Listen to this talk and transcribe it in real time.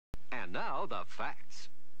And now, the facts.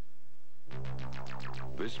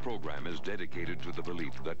 This program is dedicated to the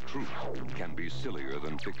belief that truth can be sillier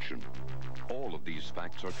than fiction. All of these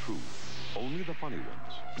facts are true. Only the funny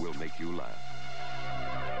ones will make you laugh.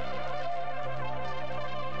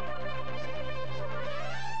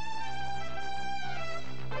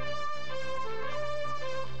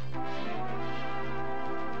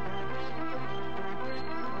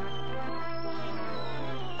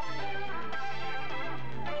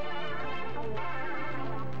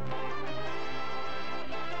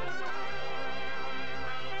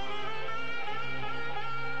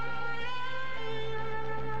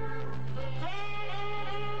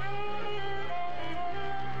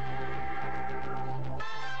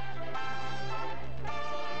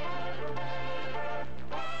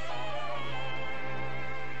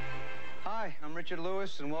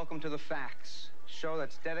 Lois, and welcome to The Facts, a show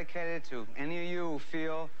that's dedicated to any of you who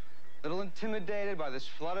feel a little intimidated by this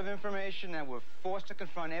flood of information that we're forced to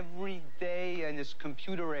confront every day in this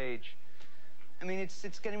computer age. I mean,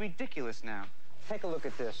 it's getting ridiculous now. Take a look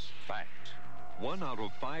at this. Fact. 1 out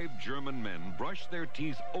of 5 German men brush their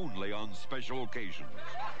teeth only on special occasions.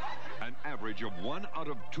 An average of 1 out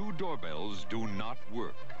of 2 doorbells do not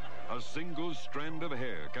work. A single strand of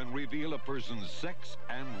hair can reveal a person's sex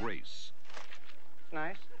and race.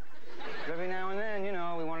 Nice. Every now and then, you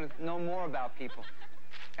know, we want to know more about people.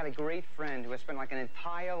 Got a great friend who has spent like an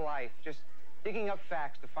entire life just digging up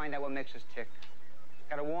facts to find out what makes us tick.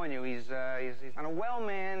 Got to warn you, he's not a well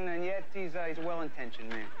man, and yet he's a well-intentioned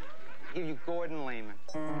man. I'll give you Gordon Lehman.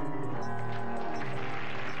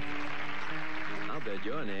 I'll bet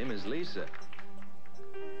your name is Lisa.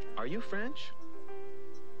 Are you French?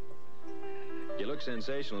 You look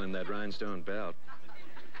sensational in that rhinestone belt.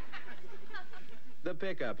 The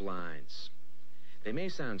pickup lines. They may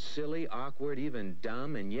sound silly, awkward, even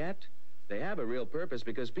dumb, and yet they have a real purpose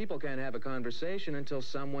because people can't have a conversation until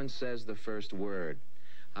someone says the first word.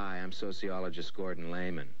 Hi, I'm sociologist Gordon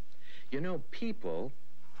Lehman. You know, people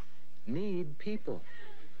need people.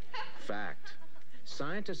 Fact.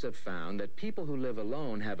 Scientists have found that people who live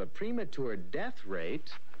alone have a premature death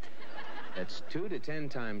rate that's 2 to 10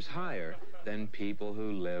 times higher than people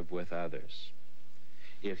who live with others.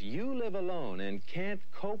 If you live alone and can't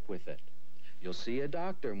cope with it, you'll see a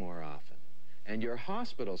doctor more often, and your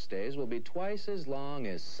hospital stays will be twice as long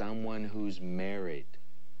as someone who's married.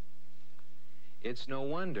 It's no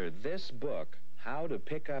wonder this book, How to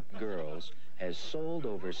Pick Up Girls, has sold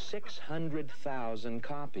over 600,000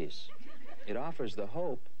 copies. It offers the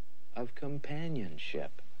hope of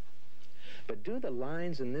companionship. But do the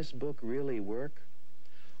lines in this book really work?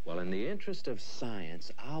 Well, in the interest of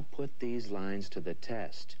science, I'll put these lines to the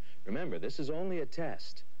test. Remember, this is only a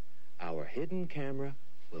test. Our hidden camera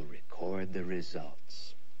will record the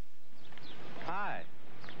results. Hi.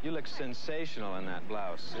 You look sensational in that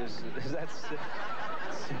blouse. Is that...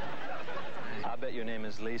 I'll bet your name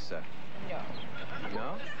is Lisa. No.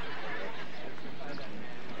 No?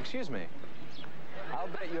 Excuse me. I'll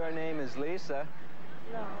bet your name is Lisa.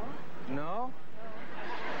 No. No?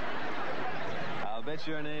 I'll bet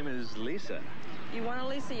your name is Lisa. You want a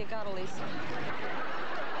Lisa, you got a Lisa.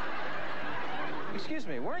 Excuse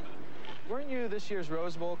me, weren't you this year's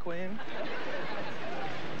Rose Bowl queen?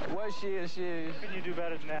 Was she, is she... Couldn't you do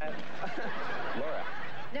better than that? Laura.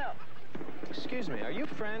 No. Excuse me, are you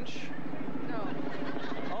French? No.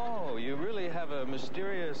 Oh, you really have a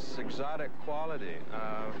mysterious, exotic quality.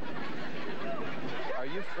 Are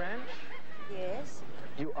you French? Yes.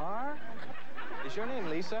 You are? Is your name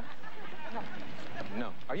Lisa? No.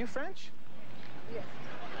 No. Are you French? Yes.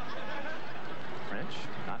 French,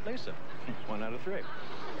 not Lisa. 1 out of 3.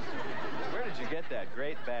 Where did you get that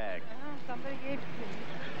great bag? Somebody gave it to me.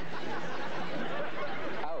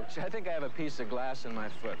 Ouch, I think I have a piece of glass in my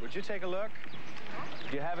foot. Would you take a look?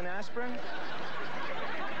 Do you have an aspirin?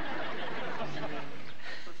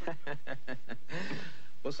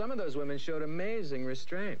 Well, some of those women showed amazing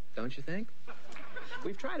restraint, don't you think?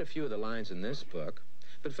 We've tried a few of the lines in this book.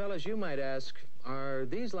 But, fellas, you might ask, are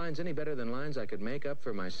these lines any better than lines I could make up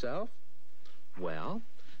for myself? Well,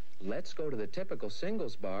 let's go to the typical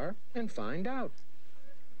singles bar and find out.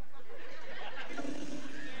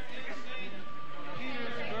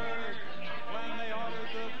 Petersburg, when they ordered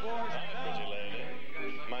the boys. Hi, pretty lady.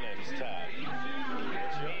 My name's Tad.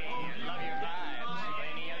 Love your vibes.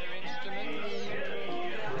 Any other instruments?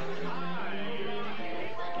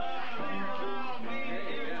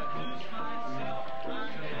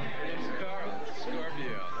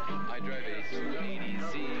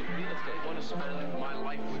 My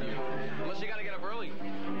life with you. Unless you gotta get up early.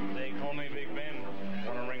 They call me Big Ben.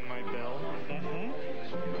 Want to ring my bell? Mm-hmm.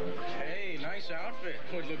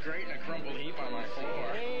 grate in a crumpled heap on my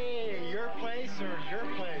floor. Hey, your place or your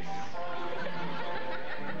place?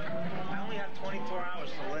 I only have 24 hours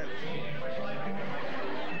to live.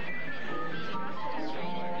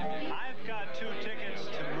 I've got 2 tickets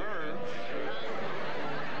to Merv.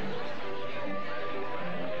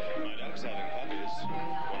 My dog's having puppies.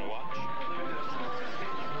 Wanna watch?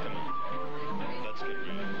 Come on. Let's get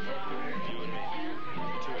real. You and me. The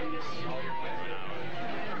 2 of us. For an hour.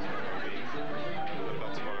 What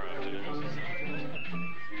about tomorrow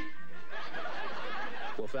afternoon?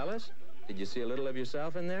 Well, fellas, did you see a little of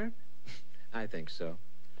yourself in there? I think so.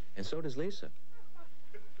 And so does Lisa.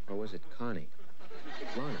 Or was it Connie?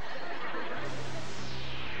 Lana.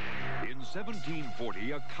 In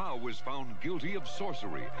 1740, a cow was found guilty of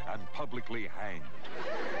sorcery and publicly hanged.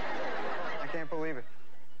 I can't believe it.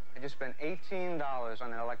 I just spent $18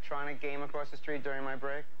 on an electronic game across the street during my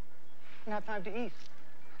break. I didn't have time to eat.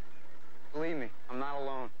 Believe me, I'm not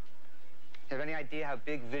alone. Have any idea how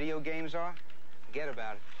big video games are? Forget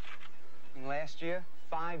about it. I mean, last year,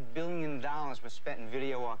 $5 billion was spent in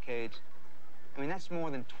video arcades. I mean, that's more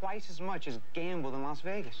than twice as much as gambled in Las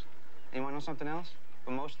Vegas. And you want to know something else?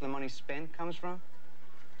 Where most of the money spent comes from?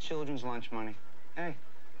 Children's lunch money. Hey,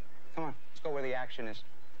 come on, let's go where the action is.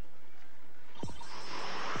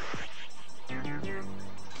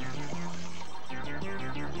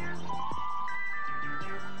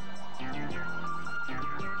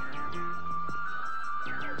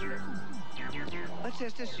 Let's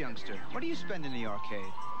ask this youngster. What do you spend in the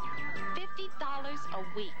arcade? $50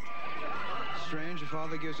 a week. Strange, your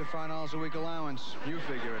father gives her $5 a week allowance. You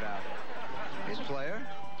figure it out. His player?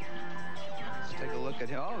 Let's take a look at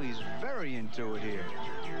him. Oh, he's very into it here.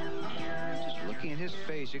 Just looking at his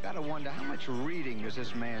face, you gotta wonder how much reading does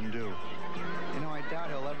this man do? You know, I doubt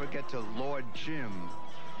he'll ever get to Lord Jim.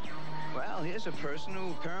 Well, here's a person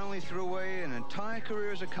who apparently threw away an entire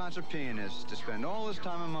career as a concert pianist to spend all his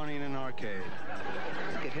time and money in an arcade.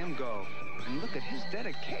 Look at him go. And look at his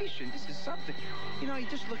dedication. This is something. You know,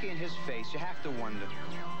 just looking at his face, you have to wonder,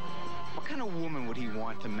 what kind of woman would he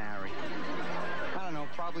want to marry? I don't know,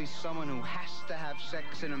 probably someone who has to have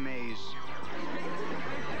sex in a maze.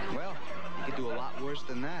 Well, you could do a lot worse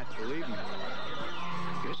than that, believe me.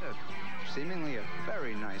 Here's seemingly a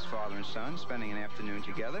very nice father and son spending an afternoon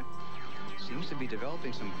together. Seems to be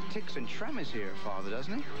developing some tics and tremors here, father,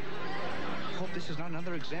 doesn't he? Hope this is not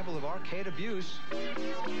another example of arcade abuse.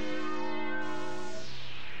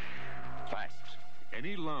 Fact.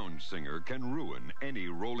 Any lounge singer can ruin any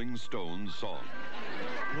Rolling Stones song.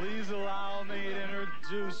 Please allow me to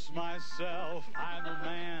introduce myself. I'm a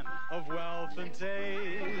man of wealth and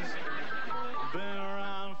taste. Been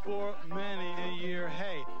around for many a year.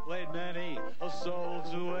 Hey, laid many a soul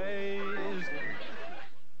to waste.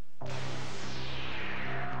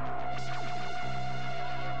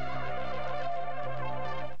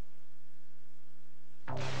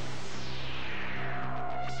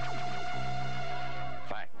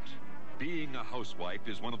 Fact. Being a housewife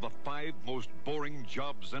is one of the 5 most boring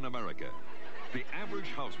jobs in America. The average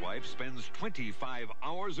housewife spends 25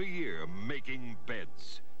 hours a year making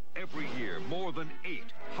beds. Every year, more than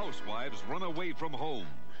 8 housewives run away from home.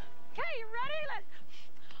 Okay, you ready?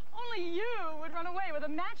 Only you would run away with a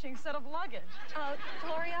matching set of luggage.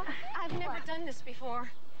 Gloria, I've never done this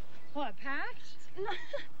before. What, packed?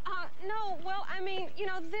 No, well, I mean, you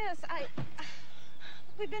know,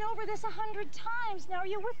 We've been over this 100 times. Now, are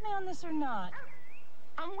you with me on this or not?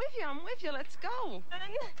 I'm with you, let's go. That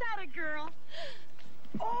a girl.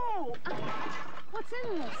 Oh! What's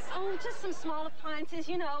in this? Oh, just some small appliances,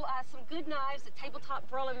 you know, some good knives, a tabletop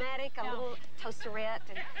Broil-O-Matic, a little toasterette,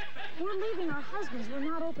 and... We're leaving our husbands. We're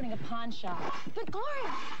not opening a pawn shop. But,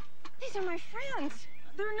 Gloria, these are my friends.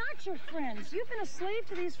 They're not your friends. You've been a slave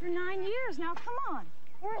to these for 9 years. Now, come on.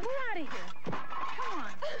 We're out of here. Come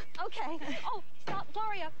on. Okay. Oh, stop,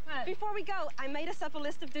 Gloria. What? Before we go, I made us up a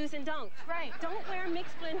list of do's and don'ts. Right. Don't wear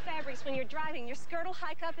mixed blend fabrics when you're driving. Your skirt will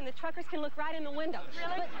hike up and the truckers can look right in the window.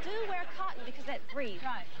 Really? But do wear cotton because that breathes.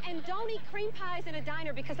 Right. And don't eat cream pies in a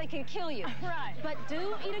diner because they can kill you. Right. But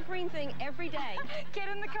do eat a green thing every day. Get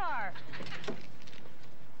in the car.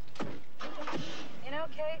 You know,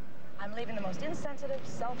 Kate, I'm leaving the most insensitive,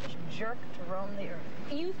 selfish jerk to roam the earth.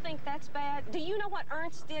 You think that's bad? Do you know what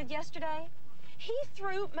Ernst did yesterday? He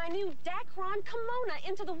threw my new Dacron kimono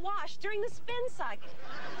into the wash during the spin cycle.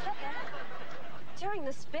 Is that bad? During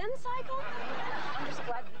the spin cycle? I'm just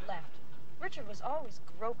glad you left. Richard was always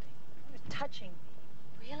groping. He was touching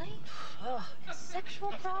me. Really? Oh, and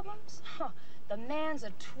sexual problems? Huh. The man's a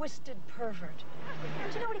twisted pervert.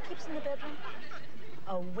 Do you know what he keeps in the bedroom?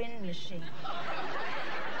 A wind machine.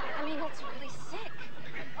 I mean, that's really sick.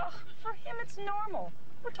 Oh, for him, it's normal.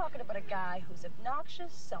 We're talking about a guy who's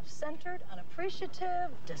obnoxious, self-centered,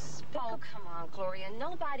 unappreciative, despicable. Oh, come on, Gloria.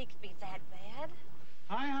 Nobody could be that bad.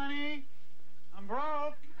 Hi, honey. I'm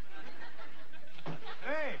broke.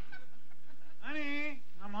 Hey, honey,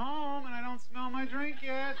 I'm home and I don't smell my drink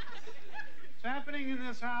yet. What's happening in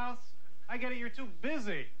this house? I get it, you're too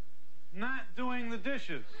busy not doing the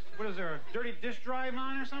dishes. What is there, a dirty dish drive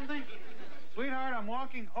on or something? Sweetheart, I'm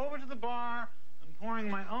walking over to the bar. I'm pouring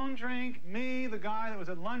my own drink. Me, the guy that was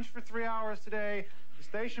at lunch for 3 hours today, the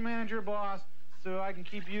station manager boss, so I can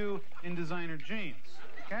keep you in designer jeans.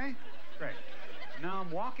 Okay? Great. Now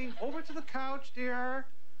I'm walking over to the couch, dear.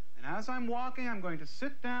 And as I'm walking, I'm going to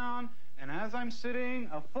sit down. And as I'm sitting,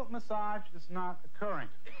 a foot massage is not occurring.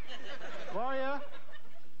 Gloria,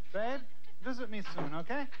 babe, visit me soon,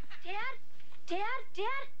 okay?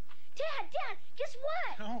 Dad, guess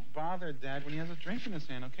what? Don't bother Dad when he has a drink in his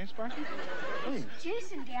hand, okay, Sparky? Please.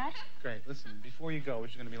 Jason, Dad. Great, listen, before you go,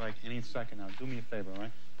 which is going to be like any second now, do me a favor, all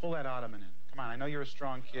right? Pull that ottoman in. Come on, I know you're a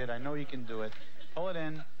strong kid. I know you can do it. Pull it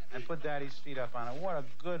in and put Daddy's feet up on it. What a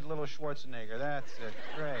good little Schwarzenegger. That's it.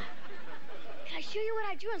 Great. Can I show you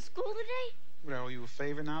what I drew in school today? What, I owe you a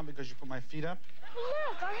favor now because you put my feet up?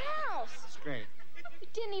 Look, our house. It's great. You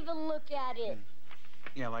didn't even look at it.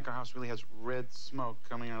 Yeah, like our house really has red smoke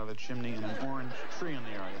coming out of the chimney and an orange tree in the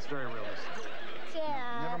area. It's very realistic.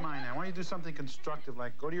 Dad. Never mind that. Why don't you do something constructive,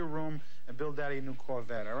 like go to your room and build Daddy a new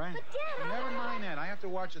Corvette, all right? But, Dad, Never mind that. I have to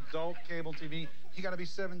watch adult cable TV. You got to be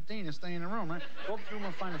 17 to stay in the room, right? Go up to the room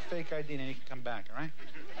and find a fake ID, and then you can come back, all right?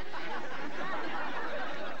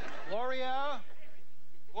 Gloria?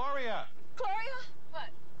 Gloria? Gloria? What?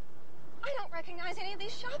 I don't recognize any of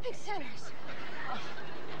these shopping centers. Oh,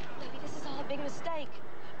 maybe this is all a big mistake.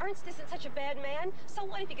 Ernst isn't such a bad man. So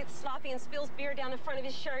what if he gets sloppy and spills beer down the front of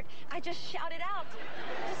his shirt? I just shout it out.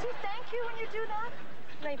 Does he thank you when you do that?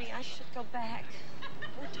 Maybe I should go back.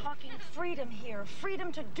 We're talking freedom here.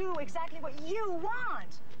 Freedom to do exactly what you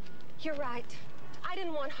want. You're right. I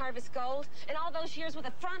didn't want Harvest Gold. And all those years with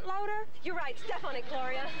a front loader? You're right. Step on it,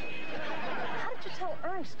 Gloria. How did you tell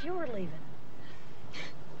Ernst you were leaving?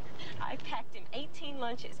 I packed him 18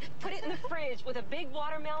 lunches, put it in the fridge with a big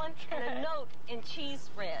watermelon and a note in cheese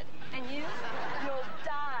spread. And you? You'll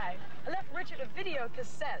die. I left Richard a video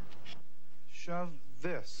cassette. Shove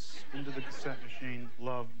this into the cassette machine.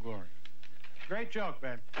 Love, Gloria. Great joke,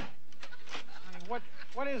 babe. Honey,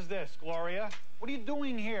 what is this, Gloria? What are you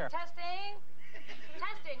doing here? Testing.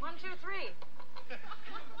 Testing. 1, 2, 3.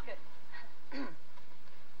 Good.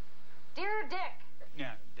 Dear Dick.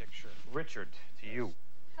 Yeah, Dick, sure. Richard, to you.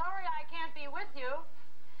 Sorry I can't be with you.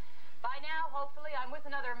 By now, hopefully, I'm with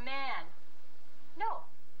another man. No,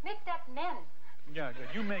 make that men. Yeah, good.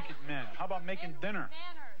 You make it men. How about making dinner?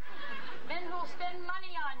 Men who'll spend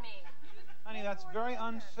money on me. Honey, that's very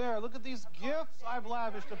unfair. Look at these gifts I've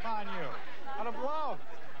lavished upon you. Out of love.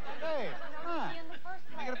 Hey, come on.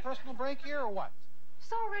 Can I get a personal break here or what?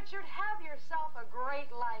 So, Richard, have yourself a great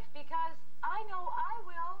life, because I know I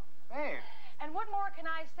will. Hey. And what more can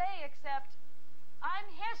I say except I'm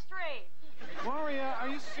history. Gloria, are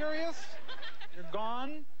you serious? You're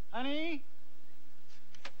gone, honey?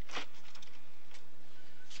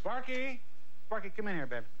 Sparky. Sparky, come in here,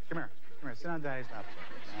 babe. Come here. Come here. Sit on Daddy's lap.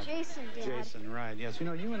 Jason, Dad. Jason, right. Yes. You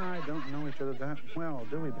know, you and I don't know each other that well,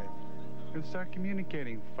 do we, babe? We're going to start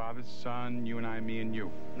communicating. Father, son, you and I, me and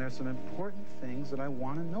you. And there's some important things that I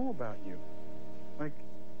want to know about you. Like,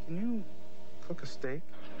 can you cook a steak?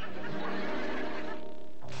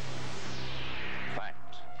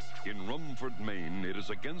 Fact. In Rumford, Maine, it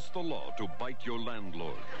is against the law to bite your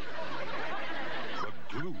landlord. But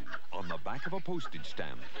glue on the back of a postage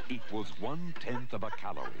stamp equals 1/10 of a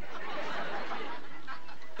calorie.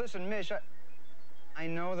 Listen, Mish, I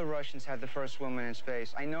know the Russians had the first woman in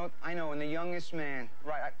space. I know, and the youngest man.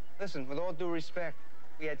 Right, listen, with all due respect,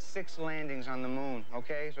 we had 6 landings on the moon,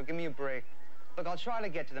 okay? So give me a break. Look, I'll try to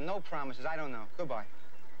get to them. No promises. I don't know. Goodbye.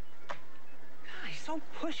 God, he's so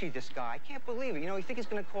pushy, this guy. I can't believe it. You know, you think he's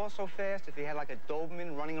going to call so fast if he had, like, a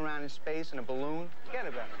Doberman running around in space in a balloon? Forget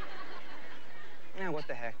about it. Yeah, what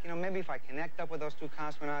the heck? You know, maybe if I connect up with those 2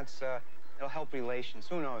 cosmonauts, it'll help relations.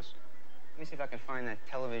 Who knows? Let me see if I can find that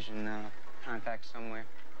television contact somewhere.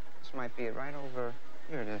 This might be it right over...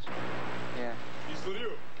 Here it is. Yeah.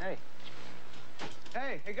 Hey.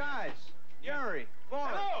 Hey, guys. Yuri. Lois.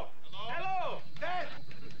 Hello. Hello. Ted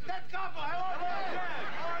Koppel. Hello, Ted.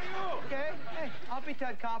 How are you? Okay. Hey, I'll be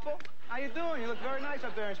Ted Koppel. How you doing? You look very nice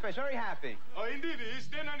up there in space. Very happy. Oh, indeed. It's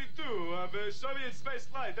 1092 of Soviet space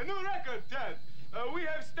flight. A new record, Ted. We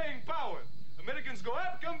have staying power. Americans go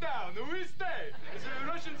up, come down, and we stay. The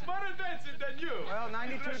Russians more advanced than you. Well,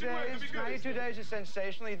 92 days is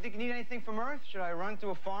sensational. You think you need anything from Earth? Should I run to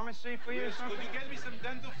a pharmacy for you or Yes, something? could you get me some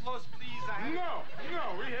dental floss, please? No,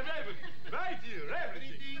 we have everything. Right here,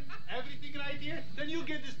 everything. Everything right here? Then you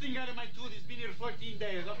get this thing out of my tooth. It's been here 14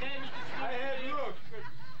 days, okay, Mr. Smith? I have, look.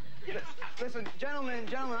 Listen, gentlemen,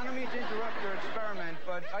 I don't mean to interrupt your experiment,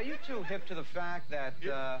 but are you too hip to the fact that,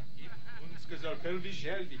 Well,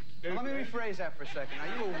 let me rephrase that for a second.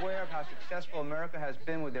 Are you aware of how successful America has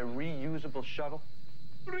been with their reusable shuttle?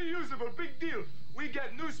 Reusable, big deal. We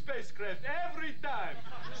get new spacecraft every time.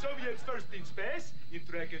 Soviets first in space, in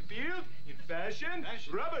track and field, in fashion,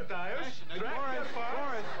 rubber tires, tractor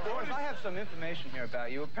farms. Lois, I have some information here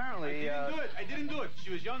about you. Apparently, I didn't do it.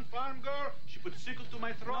 She was a young farm girl. She put a sickle to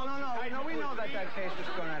my throat. No, we know that case was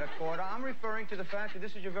thrown out of court. I'm referring to the fact that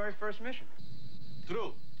this is your very first mission.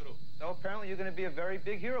 True. So apparently you're going to be a very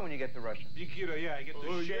big hero when you get to Russia. Big hero, yeah. I get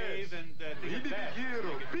to shave and take a bath.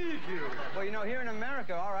 Big hero. Well, you know, here in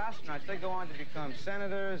America, our astronauts, they go on to become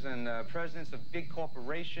senators and presidents of big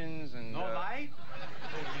corporations and... No lie?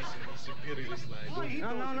 He's imperialist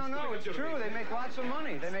lie. No, it's true. They make lots of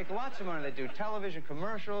money. They do television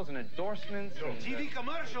commercials and endorsements. And, TV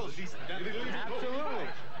commercials. Absolutely.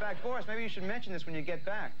 In fact, Boris, maybe you should mention this when you get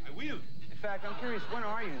back. I will. In fact, I'm curious, when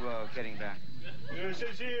are you getting back? It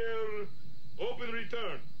says here, open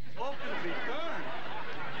return. Open return?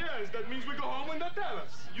 Yes, that means we go home when they tell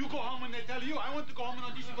us. You go home when they tell you. I want to go home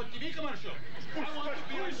and audition for TV commercial. I want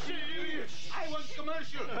to be on TV. I want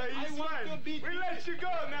commercial. I want to be... We let you go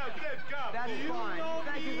now, dead cop. That's fine.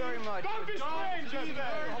 Thank you very much. Don't be strange up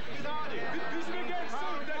there. This will get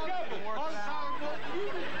soon, dead cop.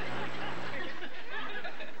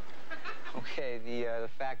 Okay, the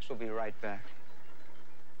facts will be right back.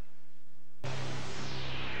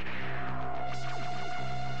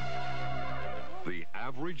 The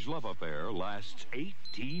average love affair lasts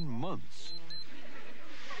 18 months.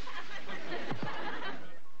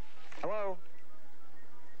 Hello?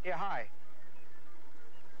 Yeah, hi.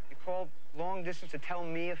 You called long distance to tell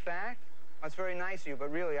me a fact? That's very nice of you, but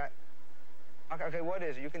really, Okay, what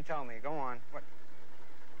is it? You can tell me. Go on. What?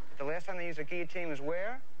 The last time they used a guillotine was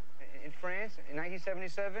where? In France? In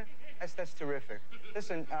 1977? That's terrific.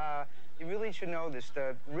 Listen, you really should know this.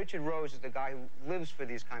 Richard Rose is the guy who lives for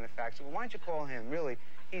these kind of facts. So why don't you call him? Really,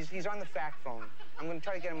 he's on the fact phone. I'm going to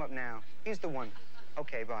try to get him up now. He's the one.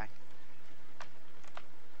 Okay, bye.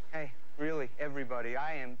 Hey, really, everybody,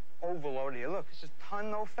 I am overloaded here. Look, there's just a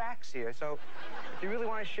ton of facts here. So if you really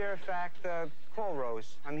want to share a fact, call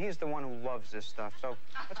Rose. I mean, he's the one who loves this stuff. So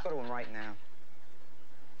let's go to him right now.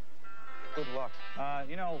 Good luck.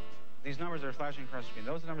 You know, these numbers that are flashing across the screen,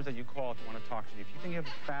 those are the numbers that you call if you want to talk to me. If you think you have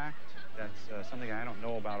a fact that's something I don't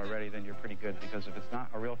know about already, then you're pretty good, because if it's not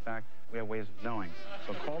a real fact, we have ways of knowing.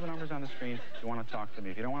 So call the numbers on the screen if you want to talk to me.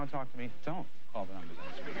 If you don't want to talk to me, don't call the numbers on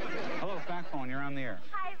the screen. Hello, fact phone, you're on the air.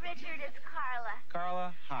 Hi, Richard, it's Carla.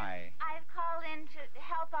 Carla, hi. I've called in to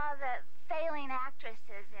help all the failing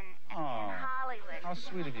actresses in Hollywood. How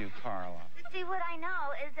sweet of you, Carla. See, what I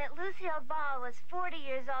know is that Lucille Ball was 40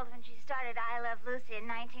 years old when she started I Love Lucy in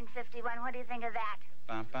 1951. What do you think of that?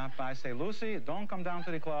 I say, Lucy, don't come down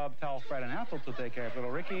to the club. Tell Fred and Ethel to take care of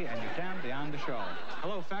little Ricky, and you can be on the show.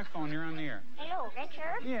 Hello, fact phone, you're on the air. Hello,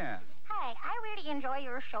 Richard. Yeah. Hi, I really enjoy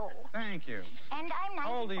your show. Thank you. And I'm 94.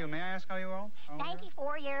 How old are you? May I ask how you old?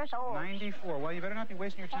 94 years old. 94. Well, you better not be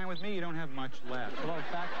wasting your time with me. You don't have much left. Hello,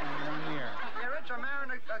 fact phone, you're on the air. Yeah, Rich, I'm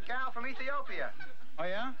marrying a gal from Ethiopia. Oh,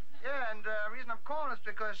 yeah? Yeah, and the reason I'm calling is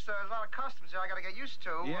because there's a lot of customs here I got to get used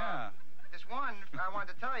to. Yeah. This one, I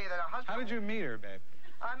wanted to tell you that her husband... How did you meet her, babe?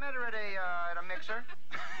 I met her at a mixer.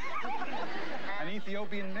 An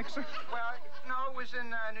Ethiopian mixer? Well, no, it was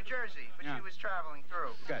in New Jersey, but she was traveling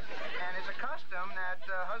through. Good. And it's a custom that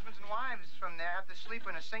husbands and wives from there have to sleep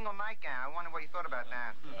in a single nightgown. I wonder what you thought about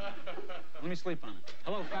that. Let me sleep on it.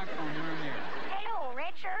 Hello, fact phone, you're on the air. Hello,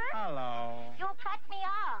 Richard. Hello. You cut me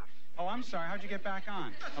off. Oh, I'm sorry. How'd you get back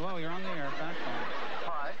on? Hello, you're on the air. Fact phone.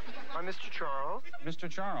 Hi, I'm Mr. Charles. Mr.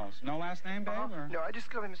 Charles. No last name, babe? Or? No, I just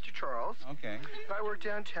go by Mr. Charles. Okay. I work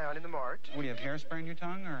downtown in the Mart. What, do you have hairspray in your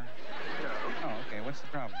tongue, or? No. Oh, okay. What's the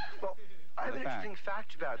problem? Well, I have an interesting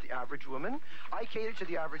fact about the average woman. I cater to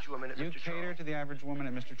the average woman at Mr. Charles. You cater to the average woman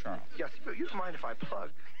at Mr. Charles? Yes, but you don't mind if I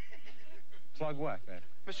plug. Plug what, babe?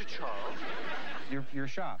 Mr. Charles. Your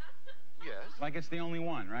shop? Yes. Like it's the only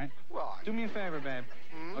one, right? Well, do me a favor, babe.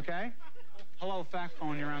 Okay? Hello, fact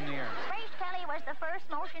phone, you're on the air. Grace Kelly was the first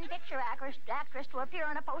motion picture actress to appear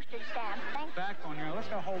on a postage stamp. Thanks. Fact phone, you're on. Let's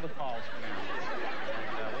go hold the calls for now.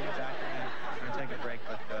 And we'll be back in a minute. We're going to take a break,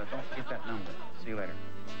 but don't forget that number. See you later.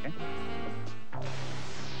 Okay?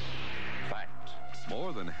 Fact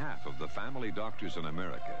More than half of the family doctors in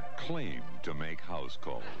America claim to make house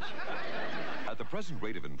calls. At the present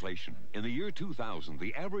rate of inflation, in the year 2000,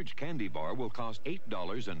 the average candy bar will cost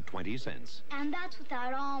 $8.20. And that's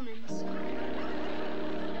without almonds.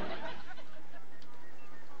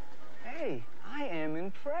 Hey, I am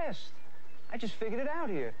impressed. I just figured it out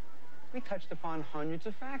here. We touched upon hundreds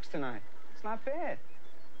of facts tonight. It's not bad.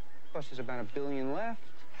 Of course, there's about 1 billion left,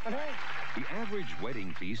 but hey. The average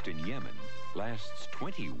wedding feast in Yemen lasts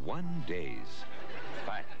 21 days.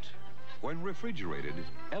 Fact. When refrigerated,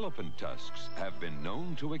 elephant tusks have been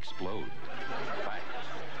known to explode. Fact.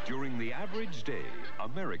 During the average day,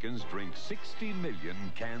 Americans drink 60 million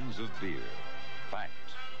cans of beer. Fact.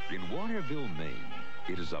 In Waterville, Maine,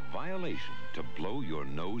 it is a violation to blow your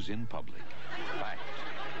nose in public. Fact.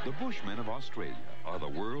 The Bushmen of Australia are the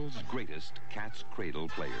world's greatest cat's cradle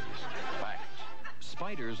players. Fact.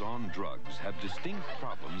 Spiders on drugs have distinct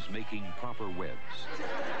problems making proper webs.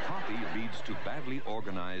 Coffee leads to badly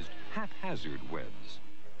organized, haphazard webs.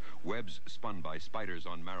 Webs spun by spiders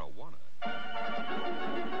on marijuana